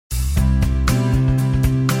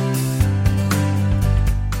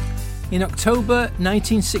In October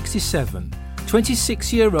 1967,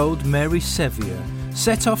 26-year-old Mary Sevier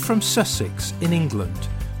set off from Sussex in England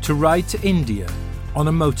to ride to India on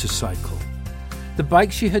a motorcycle. The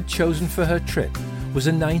bike she had chosen for her trip was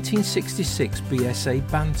a 1966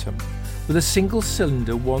 BSA Bantam with a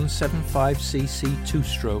single-cylinder 175cc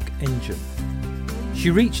two-stroke engine. She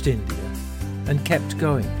reached India and kept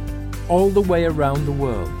going, all the way around the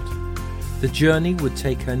world. The journey would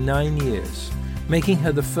take her 9 years, making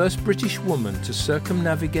her the first British woman to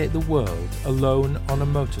circumnavigate the world alone on a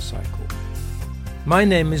motorcycle. My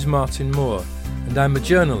name is Martin Moore, and I'm a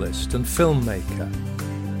journalist and filmmaker.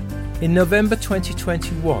 In November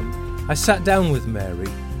 2021, I sat down with Mary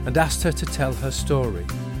and asked her to tell her story.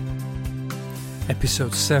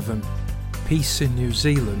 Episode 7, Peace in New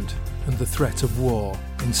Zealand and the Threat of War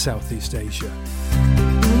in Southeast Asia.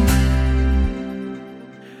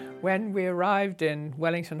 When we arrived in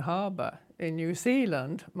Wellington Harbour in New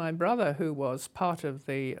Zealand, my brother, who was part of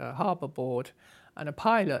the harbour board and a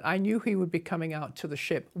pilot, I knew he would be coming out to the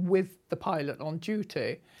ship with the pilot on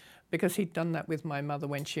duty because he'd done that with my mother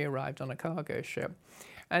when she arrived on a cargo ship.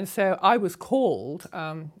 And so I was called,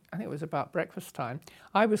 I think it was about breakfast time,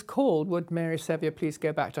 I was called, would Mary Sevier please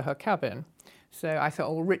go back to her cabin? So I thought,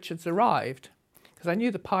 oh, Richard's arrived, because I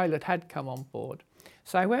knew the pilot had come on board.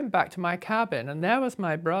 So I went back to my cabin, and there was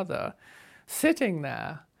my brother sitting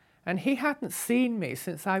there, and he hadn't seen me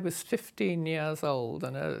since I was 15 years old,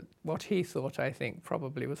 and what he thought, I think,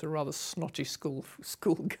 probably was a rather snotty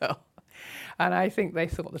schoolgirl. And I think they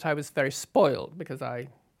thought that I was very spoiled, because I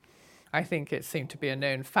think it seemed to be a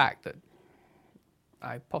known fact that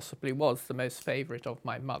I possibly was the most favourite of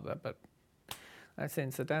my mother, but that's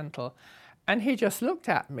incidental. And he just looked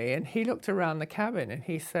at me, and he looked around the cabin, and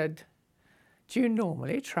he said, "Do you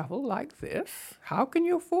normally travel like this? How can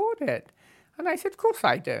you afford it?" And I said, "Of course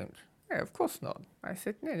I don't." "No, of course not." I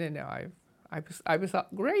said, No, I was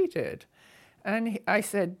upgraded. And I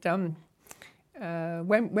said, when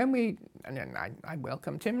we, and then I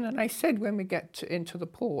welcomed him, and I said, when we get into the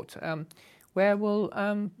port, where will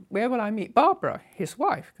I meet Barbara, his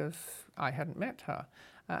wife, because I hadn't met her,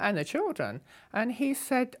 and the children? And he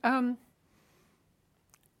said,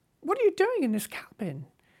 "What are you doing in this cabin?"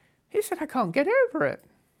 He said, "I can't get over it."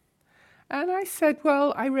 And I said,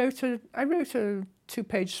 "Well, I wrote a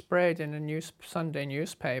 2-page spread in a Sunday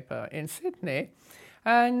newspaper in Sydney,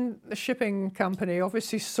 and the shipping company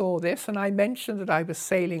obviously saw this, and I mentioned that I was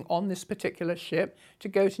sailing on this particular ship to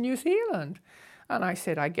go to New Zealand." And I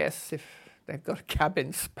said, "I guess if they've got a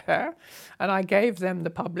cabin spare." And I gave them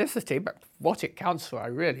the publicity, but what it counts for, I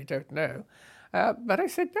really don't know. But I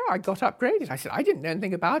said, no, I got upgraded. I said, I didn't know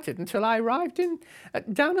anything about it until I arrived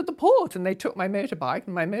down at the port, and they took my motorbike,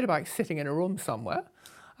 and my motorbike's sitting in a room somewhere.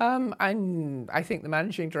 And I think the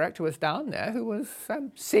managing director was down there, who was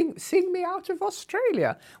seeing me out of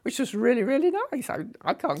Australia, which was really, really nice.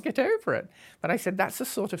 I can't get over it. But I said, that's the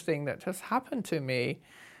sort of thing that has happened to me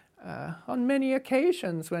on many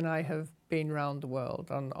occasions when I have been around the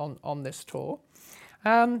world on this tour.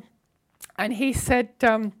 And he said,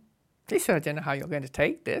 I don't know how you're going to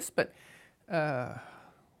take this, but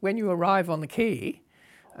when you arrive on the quay,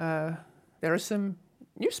 there are some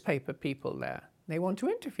newspaper people there. They want to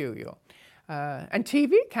interview you. And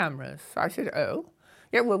TV cameras. I said, oh,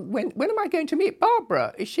 yeah, well, when am I going to meet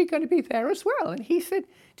Barbara? Is she going to be there as well? And he said,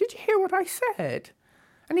 did you hear what I said?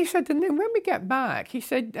 And he said, and then when we get back, he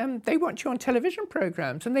said, they want you on television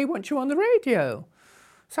programs and they want you on the radio.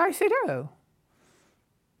 So I said, oh.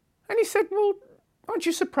 And he said, well, aren't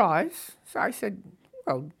you surprised? So I said,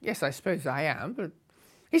 well, yes, I suppose I am. But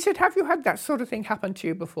he said, have you had that sort of thing happen to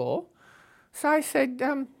you before? So I said,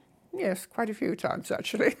 yes, quite a few times,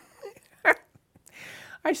 actually.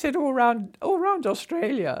 I said, all around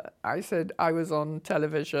Australia. I said, I was on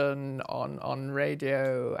television, on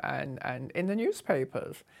radio, and in the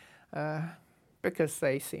newspapers, because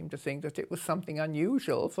they seemed to think that it was something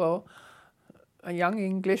unusual for a young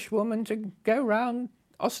English woman to go round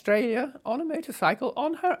Australia on a motorcycle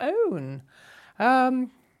on her own. So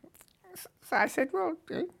I said, well,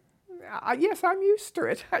 yes, I'm used to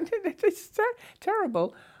it. It's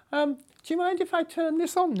terrible. Do you mind if I turn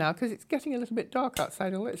this on now? Because it's getting a little bit dark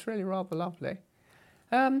outside, although it's really rather lovely.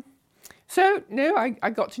 So, no,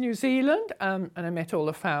 I got to New Zealand, and I met all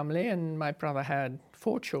the family, and my brother had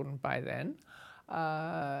 4 children by then.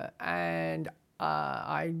 And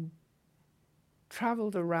I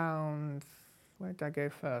travelled around. Where did I go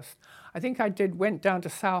first? I think went down to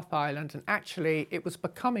South Island, and actually it was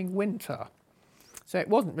becoming winter, so it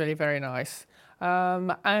wasn't really very nice.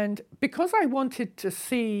 And because I wanted to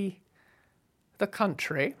see the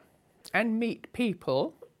country and meet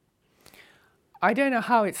people, I don't know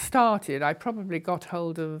how it started. I probably got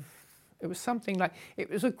hold of, it was something like, it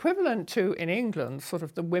was equivalent to, in England, sort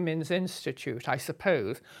of the Women's Institute, I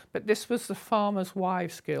suppose, but this was the Farmers'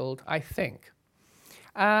 Wives Guild, I think.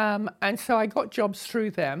 And so I got jobs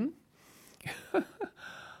through them.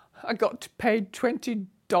 I got paid $20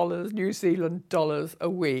 New Zealand dollars a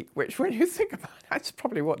week, which when you think about it, that's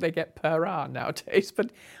probably what they get per hour nowadays.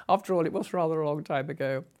 But after all, it was rather a long time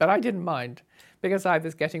ago. But I didn't mind because I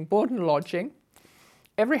was getting board and lodging.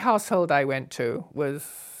 Every household I went to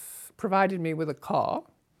provided me with a car.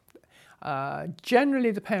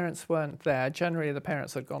 Generally, the parents weren't there. Generally, the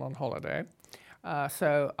parents had gone on holiday.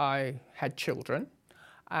 So I had children.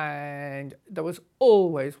 And there was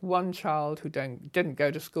always one child who didn't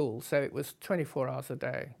go to school, so it was 24 hours a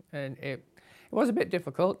day. And it was a bit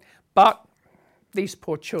difficult, but these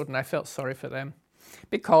poor children, I felt sorry for them.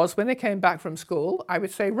 Because when they came back from school, I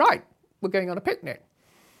would say, right, we're going on a picnic.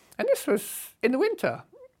 And this was in the winter.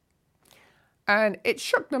 And it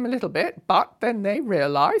shook them a little bit, but then they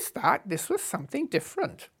realised that this was something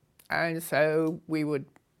different. And so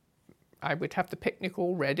I would have the picnic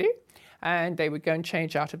all ready. And they would go and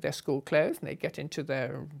change out of their school clothes and they'd get into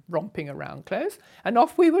their romping around clothes and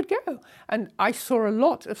off we would go. And I saw a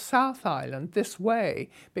lot of South Island this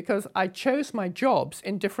way because I chose my jobs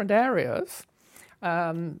in different areas.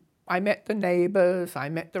 I met the neighbours, I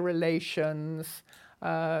met the relations.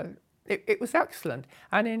 It was excellent.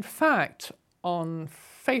 And in fact, on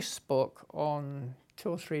Facebook, on 2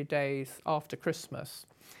 or 3 days after Christmas,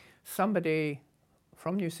 somebody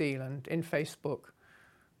from New Zealand in Facebook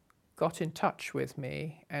got in touch with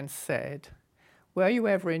me and said, were you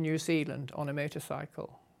ever in New Zealand on a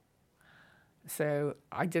motorcycle? So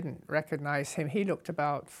I didn't recognise him. He looked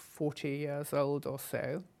about 40 years old or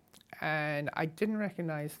so, and I didn't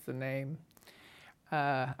recognise the name.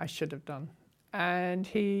 I should have done. And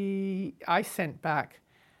I sent back,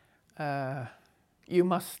 you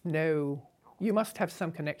must have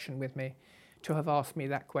some connection with me to have asked me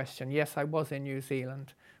that question. Yes, I was in New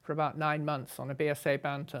Zealand for about 9 months on a BSA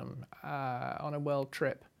Bantam on a world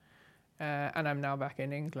trip. And I'm now back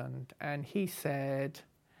in England. And he said,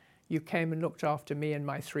 you came and looked after me and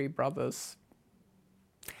my 3 brothers.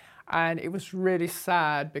 And it was really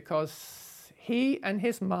sad because he and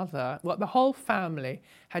his mother, well, the whole family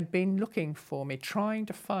had been looking for me, trying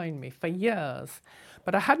to find me for years.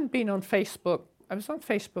 But I hadn't been on Facebook. I was on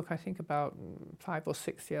Facebook, I think, about 5 or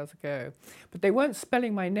 6 years ago, but they weren't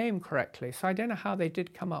spelling my name correctly, so I don't know how they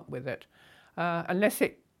did come up with it, unless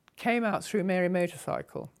it came out through Mary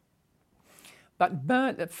Motorcycle. But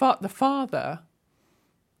the father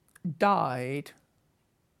died,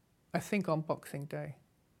 I think, on Boxing Day.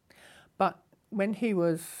 But when he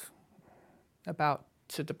was about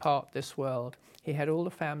to depart this world, he had all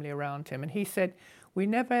the family around him, and he said, we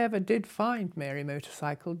never ever did find Mary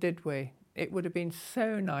Motorcycle, did we? It would have been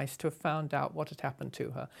so nice to have found out what had happened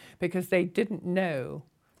to her because they didn't know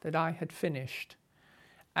that I had finished.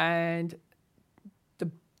 And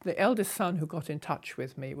the eldest son who got in touch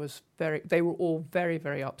with me they were all very,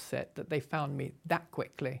 very upset that they found me that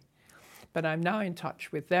quickly. But I'm now in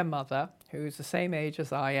touch with their mother, who's the same age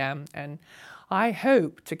as I am, and I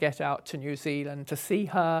hope to get out to New Zealand to see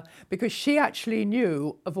her because she actually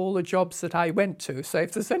knew of all the jobs that I went to. So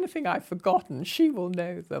if there's anything I've forgotten, she will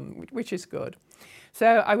know them, which is good.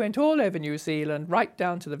 So I went all over New Zealand, right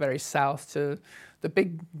down to the very south to the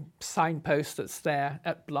big signpost that's there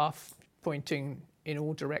at Bluff, pointing in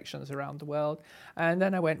all directions around the world. And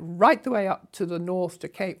then I went right the way up to the north to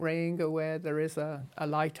Cape Reinga, where there is a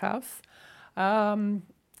lighthouse.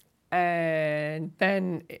 And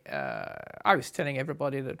then I was telling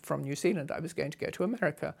everybody that from New Zealand I was going to go to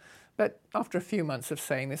America. But after a few months of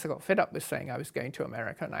saying this, I got fed up with saying I was going to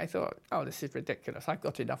America. And I thought, oh, this is ridiculous. I've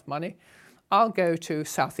got enough money. I'll go to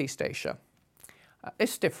Southeast Asia.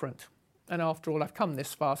 It's different. And after all, I've come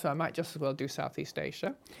this far, so I might just as well do Southeast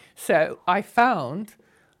Asia. So I found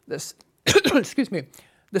this, excuse me,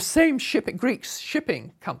 the same Greek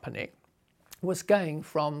shipping company was going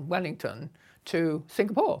from Wellington to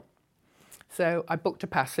Singapore. So I booked a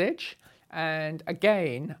passage, and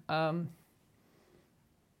again, I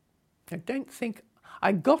don't think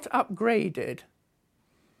I got upgraded,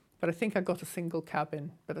 but I think I got a single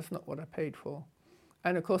cabin, but that's not what I paid for.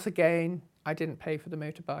 And of course, again, I didn't pay for the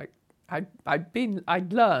motorbike.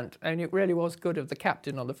 I'd learnt, and it really was good of the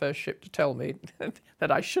captain on the first ship to tell me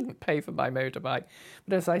that I shouldn't pay for my motorbike.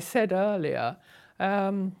 But as I said earlier,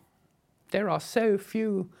 there are so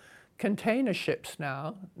few container ships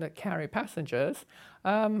now that carry passengers,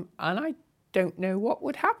 and I don't know what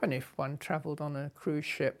would happen if one travelled on a cruise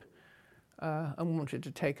ship and wanted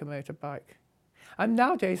to take a motorbike. And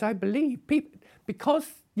nowadays, I believe, because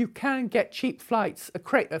you can get cheap freight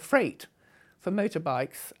for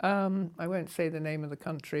motorbikes. I won't say the name of the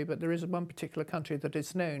country, but there is one particular country that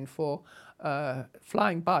is known for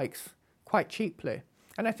flying bikes quite cheaply.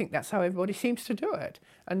 And I think that's how everybody seems to do it.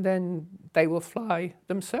 And then they will fly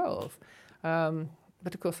themselves.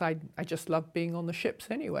 But of course, I just loved being on the ships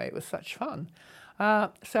anyway. It was such fun.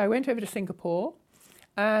 So I went over to Singapore,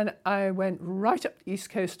 and I went right up the east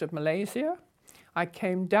coast of Malaysia. I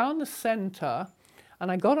came down the centre,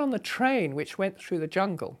 and I got on the train which went through the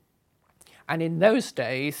jungle. And in those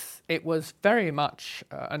days, it was very much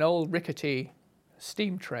an old rickety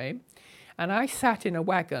steam train. And I sat in a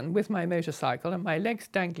wagon with my motorcycle and my legs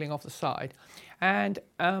dangling off the side. And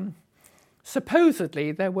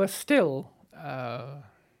supposedly there were still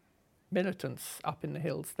militants up in the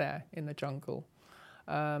hills there in the jungle.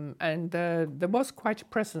 And there was quite a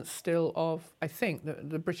presence still of, I think,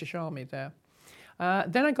 the British Army there.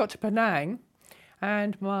 Then I got to Penang,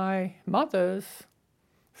 and my mother's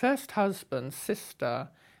first husband's sister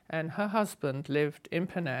and her husband lived in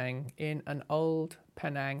Penang in an old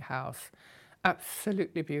Penang house.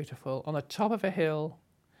 Absolutely beautiful, on the top of a hill,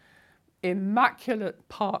 immaculate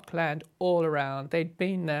parkland all around. They'd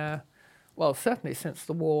been there, well, certainly since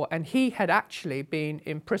the war, and he had actually been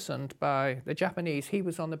imprisoned by the Japanese. He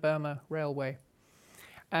was on the Burma Railway.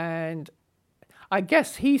 And I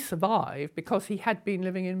guess he survived because he had been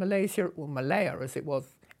living in Malaysia, or Malaya as it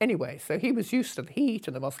was anyway, so he was used to the heat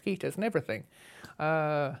and the mosquitoes and everything.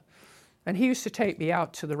 And he used to take me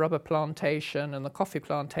out to the rubber plantation and the coffee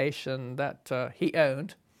plantation that he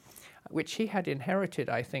owned, which he had inherited,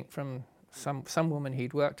 I think, from some woman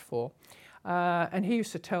he'd worked for. And he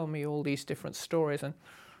used to tell me all these different stories. And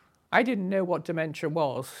I didn't know what dementia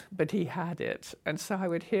was, but he had it. And so I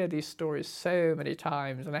would hear these stories so many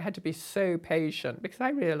times, and I had to be so patient because I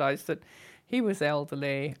realized that he was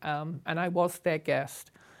elderly and I was their guest.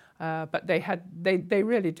 But they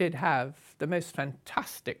really did have the most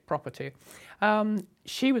fantastic property.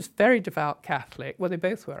 She was very devout Catholic. Well, they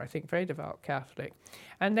both were, I think, very devout Catholic.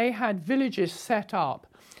 And they had villages set up.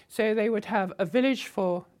 So they would have a village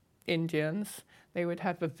for Indians. They would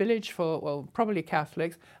have a village for, well, probably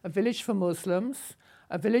Catholics, a village for Muslims,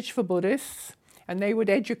 a village for Buddhists, and they would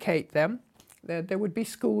educate them. There would be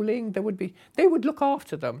schooling. They would look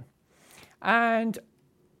after them. And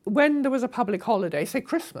when there was a public holiday, say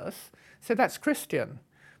Christmas, so that's Christian,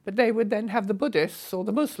 but they would then have the Buddhists or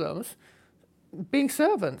the Muslims being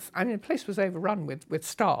servants. I mean, the place was overrun with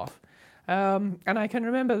staff. And I can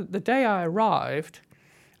remember the day I arrived,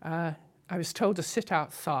 I was told to sit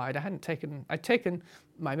outside. I'd taken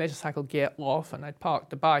my motorcycle gear off and I'd parked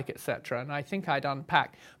the bike, etc. And I think I'd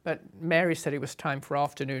unpacked, but Mary said it was time for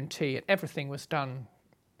afternoon tea and everything was done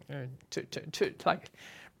to like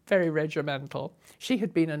very regimental. She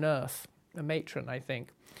had been a nurse, a matron, I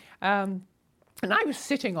think. And I was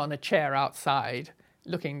sitting on a chair outside,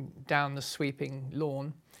 looking down the sweeping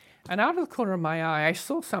lawn. And out of the corner of my eye, I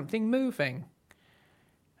saw something moving.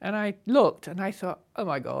 And I looked and I thought, oh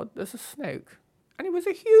my God, there's a snake. And it was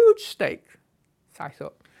a huge snake. So I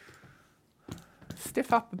thought,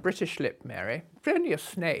 stiff up a British lip, Mary. It's only a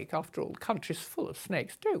snake. After all, the country's full of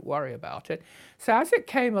snakes. Don't worry about it. So as it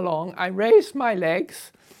came along, I raised my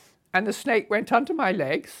legs and the snake went under my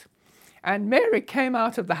legs. And Mary came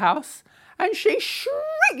out of the house and she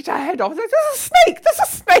shrieked her head off. There's a snake! There's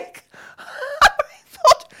a snake! I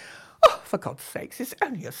thought, oh, for God's sakes, it's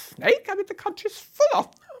only a snake. I mean, the country's full of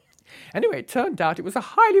them. Anyway, it turned out it was a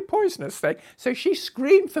highly poisonous snake. So she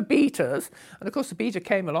screamed for beaters. And of course, the beater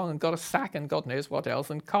came along and got a sack and God knows what else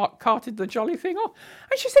and carted the jolly thing off.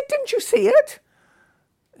 And she said, didn't you see it?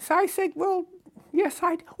 So I said, well, yes,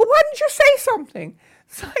 I did. Well, why didn't you say something?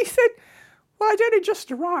 So I said, well, I'd only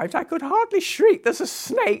just arrived. I could hardly shriek, there's a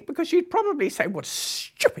snake, because she'd probably say, what a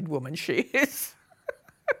stupid woman she is.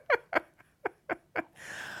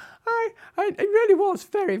 It really was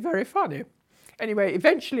very, very funny. Anyway,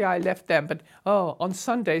 eventually I left them, but on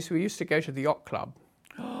Sundays we used to go to the yacht club.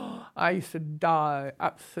 I used to die,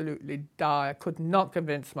 absolutely die. I could not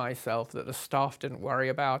convince myself that the staff didn't worry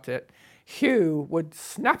about it. Hugh would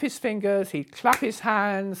snap his fingers, he'd clap his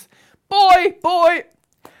hands, boy, boy.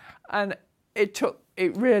 And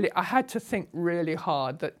I had to think really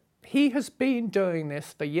hard that he has been doing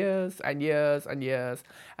this for years and years and years.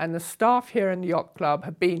 And the staff here in the yacht club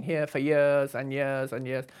have been here for years and years and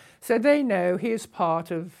years. So they know he is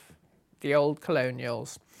part of the old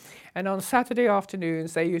colonials. And on Saturday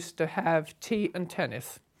afternoons, they used to have tea and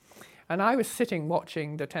tennis. And I was sitting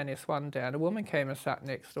watching the tennis one day, and a woman came and sat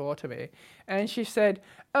next door to me. And she said,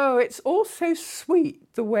 oh, it's all so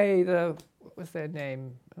sweet the way the what was their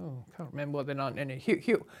name? Oh, I can't remember what they're not.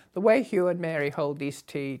 Hugh. The way Hugh and Mary hold these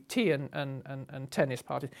tea and tennis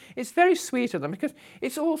parties, it's very sweet of them because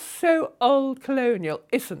it's all so old colonial,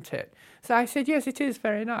 isn't it? So I said, yes, it is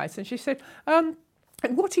very nice. And she said, and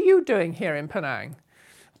what are you doing here in Penang?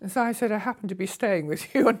 And so I said, I happen to be staying with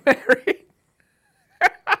Hugh and Mary.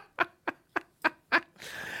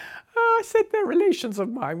 I said they're relations of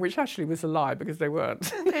mine, which actually was a lie because they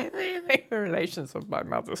weren't. They were relations of my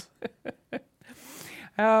mother's.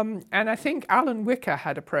 And I think Alan Wicker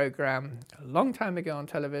had a program a long time ago on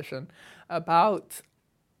television about,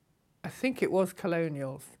 I think it was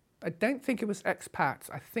colonials. I don't think it was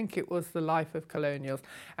expats. I think it was the life of colonials.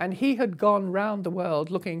 And he had gone round the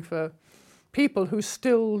world looking for people who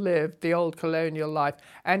still lived the old colonial life.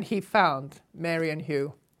 And he found Mary and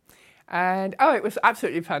Hugh. And, it was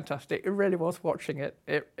absolutely fantastic. It really was watching it.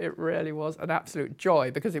 It really was an absolute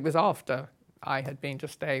joy because it was after I had been to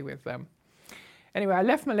stay with them. Anyway, I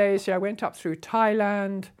left Malaysia. I went up through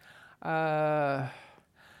Thailand, Pattaya,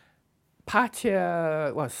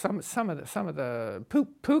 well, some of the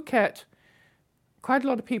Phuket. Quite a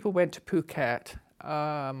lot of people went to Phuket,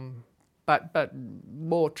 but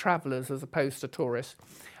more travellers as opposed to tourists.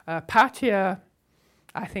 Pattaya,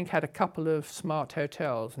 I think, had a couple of smart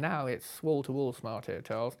hotels. Now it's wall-to-wall smart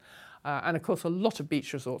hotels. And of course, a lot of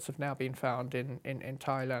beach resorts have now been found in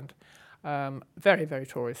Thailand. Very, very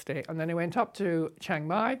touristy. And then I went up to Chiang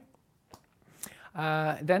Mai.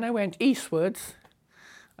 Then I went eastwards.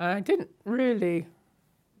 And I don't really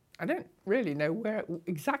know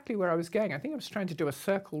exactly where I was going. I think I was trying to do a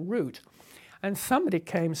circle route. And somebody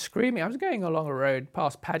came screaming. I was going along a road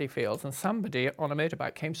past paddy fields, and somebody on a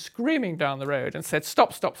motorbike came screaming down the road and said,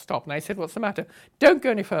 stop, stop, stop. And I said, what's the matter? Don't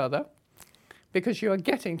go any further, because you are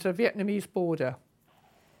getting to the Vietnamese border.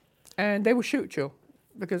 And they will shoot you,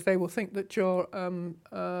 because they will think that you're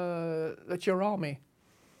army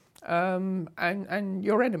and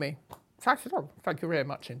your enemy. So I said, oh, thank you very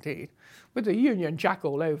much indeed. With the Union Jack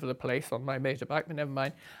all over the place on my motorbike, but never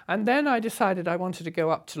mind. And then I decided I wanted to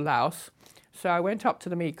go up to Laos. So I went up to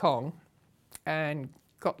the Mekong and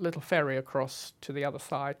got a little ferry across to the other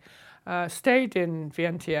side. Stayed in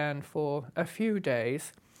Vientiane for a few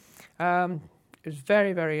days. It was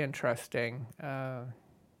very, very interesting,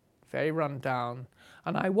 very run down.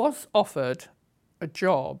 And I was offered a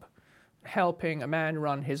job helping a man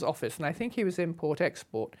run his office, and I think he was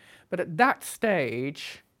import-export. But at that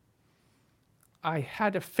stage, I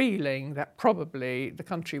had a feeling that probably the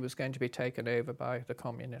country was going to be taken over by the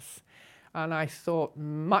communists. And I thought,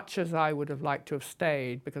 much as I would have liked to have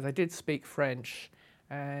stayed, because I did speak French,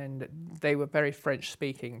 and they were very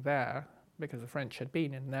French-speaking there, because the French had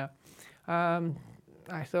been in there,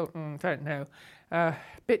 I thought, don't know, a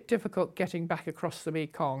bit difficult getting back across the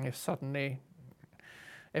Mekong if suddenly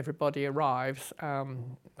everybody arrives.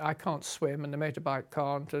 I can't swim and the motorbike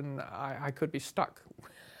can't, and I could be stuck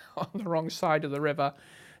on the wrong side of the river.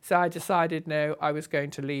 So I decided, no, I was going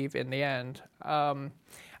to leave in the end. And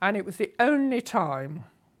it was the only time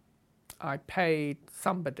I paid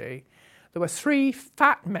somebody. There were 3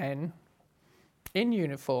 fat men in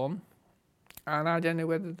uniform, and I don't know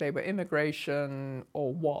whether they were immigration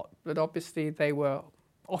or what, but obviously they were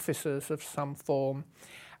officers of some form.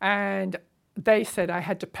 And they said I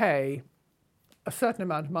had to pay a certain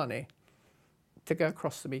amount of money to go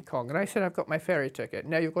across the Mekong. And I said, I've got my ferry ticket.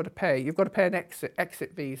 No, you've got to pay. You've got to pay an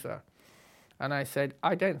exit visa. And I said,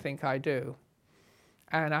 I don't think I do.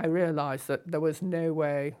 And I realised that there was no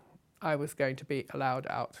way I was going to be allowed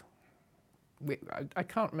out. I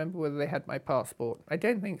can't remember whether they had my passport. I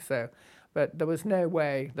don't think so. But there was no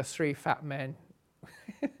way the 3 fat men,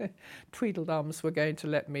 Tweedledums, were going to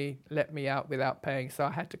let me out without paying. So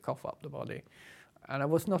I had to cough up the body. And I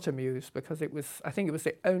was not amused, because I think it was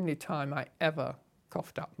the only time I ever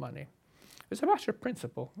coughed up money. It was a matter of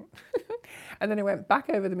principle. And then I went back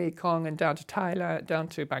over the Mekong and down to Thailand, down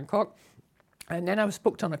to Bangkok. And then I was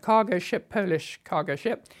booked on a cargo ship, Polish cargo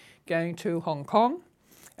ship, going to Hong Kong.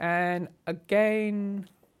 And again,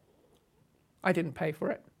 I didn't pay for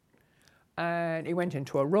it. And it went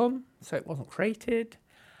into a room, so it wasn't crated.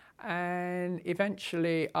 And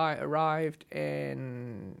eventually I arrived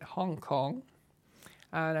in Hong Kong,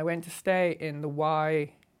 and I went to stay in the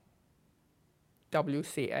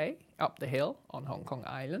YWCA up the hill on Hong Kong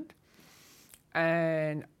Island.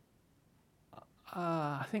 And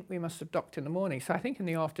I think we must have docked in the morning. So I think in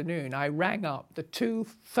the afternoon I rang up the 2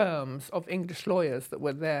 firms of English lawyers that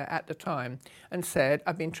were there at the time and said,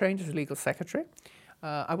 I've been trained as a legal secretary.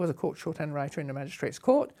 I was a court shorthand writer in the magistrates'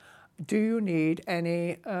 court. Do you need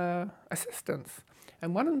any assistance?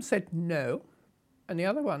 And one of them said no. And the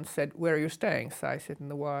other one said, where are you staying? So I said, in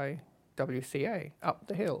the YWCA up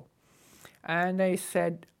the hill. And they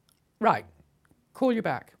said, right, call you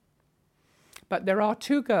back. But there are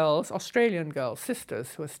two girls, Australian girls,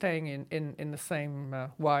 sisters, who are staying in the same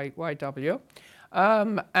YW.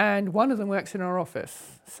 And one of them works in our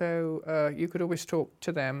office. So you could always talk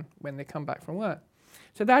to them when they come back from work.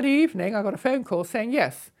 So that evening, I got a phone call saying,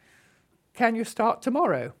 yes, can you start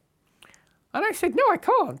tomorrow? And I said, no, I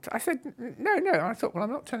can't. I said, no. And I thought, well,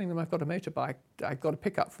 I'm not telling them I've got a motorbike I've got to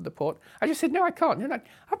pick up from the port. I just said, no, I can't. I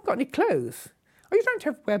haven't got any clothes. Oh, you don't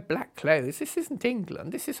have to wear black clothes. This isn't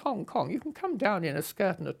England. This is Hong Kong. You can come down in a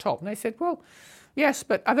skirt and a top. And they said, well, yes,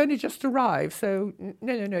 but I've only just arrived. So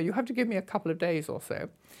no, you have to give me a couple of days or so.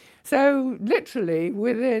 So literally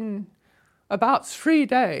within about 3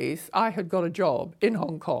 days, I had got a job in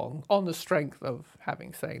Hong Kong on the strength of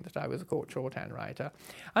having said that I was a court shorthand writer.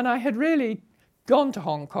 And I had really gone to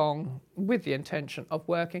Hong Kong with the intention of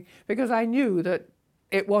working because I knew that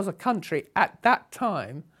it was a country at that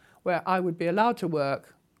time where I would be allowed to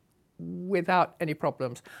work without any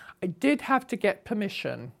problems. I did have to get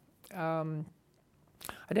permission. I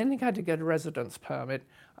don't think I had to get a residence permit.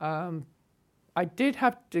 I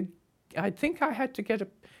think I had to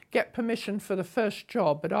get permission for the first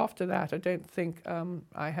job, but after that, I don't think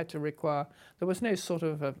I had to require. There was no sort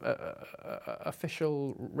of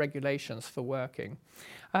official regulations for working.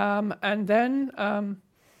 And then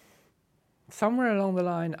somewhere along the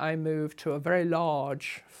line, I moved to a very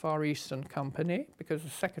large Far Eastern company because the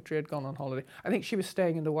secretary had gone on holiday. I think she was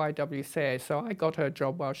staying in the YWCA, so I got her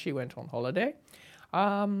job while she went on holiday.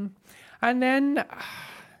 And then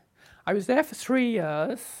I was there for 3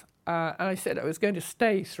 years. And I said I was going to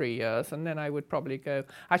stay 3 years, and then I would probably go.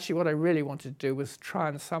 Actually, what I really wanted to do was try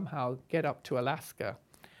and somehow get up to Alaska,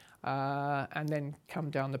 and then come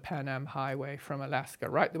down the Pan Am Highway from Alaska,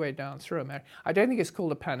 right the way down through America. I don't think it's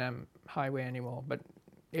called the Pan Am Highway anymore, but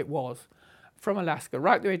it was. From Alaska,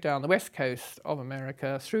 right the way down the west coast of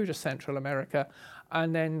America, through to Central America,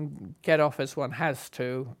 and then get off as one has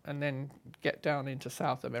to, and then get down into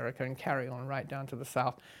South America and carry on right down to the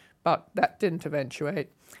south. But that didn't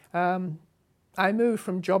eventuate. I moved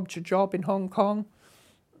from job to job in Hong Kong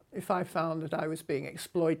if I found that I was being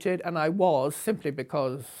exploited, and I was, simply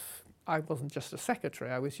because I wasn't just a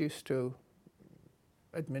secretary. I was used to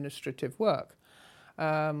administrative work.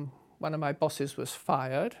 One of my bosses was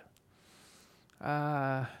fired.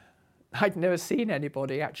 I'd never seen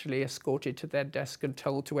anybody actually escorted to their desk and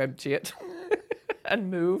told to empty it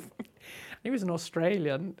and move. He was an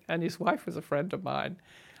Australian, and his wife was a friend of mine.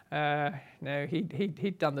 No,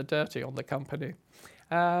 he'd done the dirty on the company.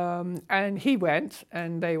 And he went,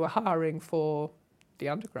 and they were hiring for the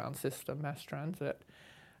underground system, mass transit.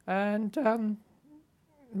 And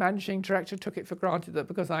managing director took it for granted that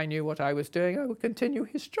because I knew what I was doing, I would continue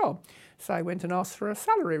his job. So I went and asked for a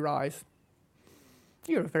salary rise.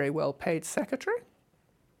 You're a very well-paid secretary.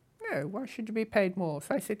 No, why should you be paid more?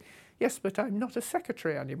 So I said, yes, but I'm not a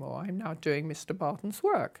secretary anymore. I'm now doing Mr. Barton's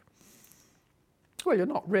work. Well, you're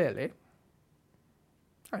not really.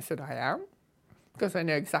 I said, I am, because I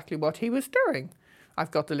know exactly what he was doing.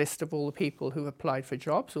 I've got the list of all the people who applied for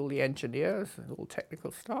jobs, all the engineers, all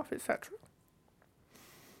technical staff, etc.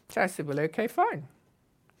 So I said, well, okay, fine.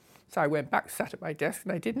 So I went back, sat at my desk,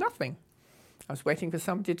 and I did nothing. I was waiting for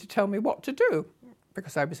somebody to tell me what to do,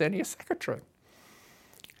 because I was only a secretary.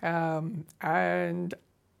 And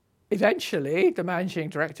eventually, the managing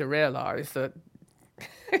director realised that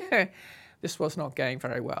this was not going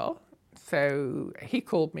very well. So he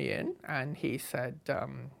called me in and he said,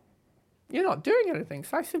 you're not doing anything.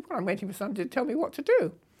 So I said, well, I'm waiting for somebody to tell me what to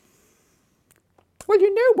do. Well,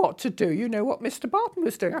 you know what to do. You know what Mr. Barton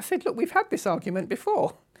was doing. I said, look, we've had this argument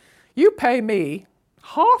before. You pay me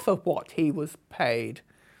half of what he was paid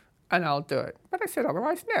and I'll do it. But I said,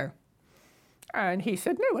 otherwise, no. And he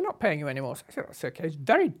said, no, we're not paying you anymore. So I said, that's okay. It's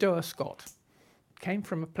very dour Scot. Came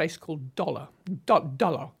from a place called Dollar.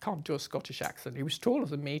 Can't do a Scottish accent. He was taller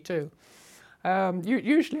than me too.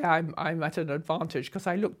 Usually I'm at an advantage because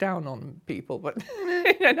I look down on people, but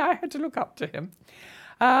and I had to look up to him.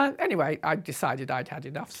 Anyway, I decided I'd had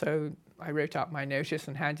enough, so I wrote out my notice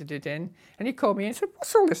and handed it in. And he called me and said,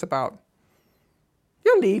 what's all this about?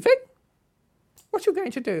 You're leaving? What are you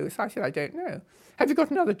going to do? So I said, I don't know. Have you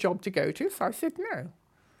got another job to go to? So I said, no.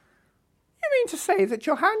 You mean to say that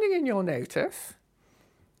you're handing in your notice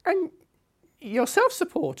and you're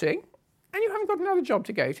self-supporting, and you haven't got another job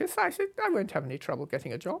to go to? So I said, I won't have any trouble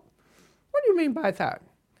getting a job. What do you mean by that?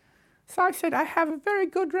 So I said, I have a very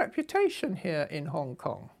good reputation here in Hong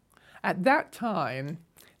Kong. At that time,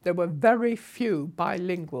 there were very few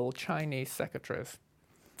bilingual Chinese secretaries,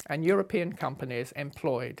 and European companies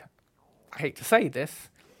employed, I hate to say this,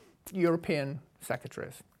 European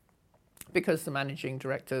secretaries, because the managing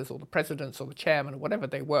directors or the presidents or the chairman or whatever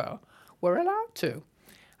they were allowed to.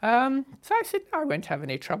 So I said, I won't have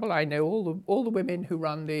any trouble. I know all the women who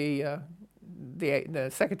run the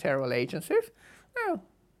secretarial agencies. No,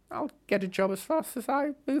 I'll get a job as fast as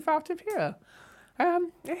I move out of here.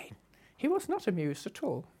 He was not amused at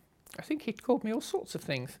all. I think he'd called me all sorts of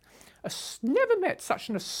things. Never met such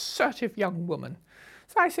an assertive young woman.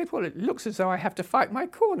 So I said, well, it looks as though I have to fight my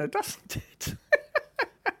corner, doesn't it?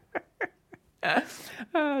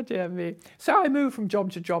 Oh, dear me. So I moved from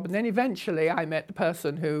job to job, and then eventually I met the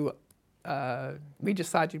person who we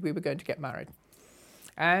decided we were going to get married.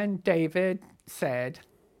 And David said,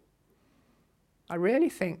 I really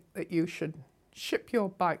think that you should ship your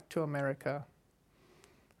bike to America,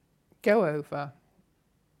 go over,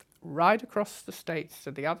 ride across the States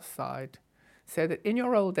to the other side, so that in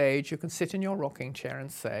your old age you can sit in your rocking chair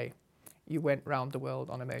and say, you went round the world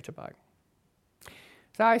on a motorbike.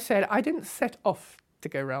 So I said, I didn't set off to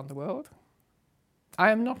go round the world.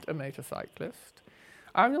 I am not a motorcyclist.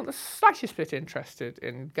 I'm not the slightest bit interested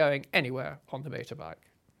in going anywhere on the motorbike.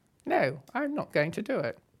 No, I'm not going to do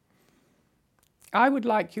it. I would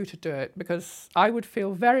like you to do it because I would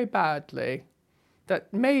feel very badly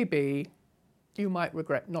that maybe you might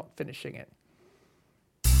regret not finishing it.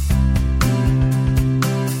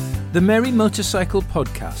 The Merry Motorcycle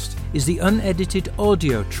Podcast is the unedited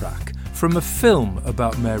audio track from a film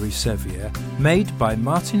about Mary Sevier, made by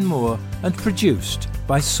Martin Moore and produced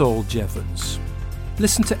by Saul Jevons.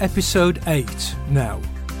 Listen to episode 8 now.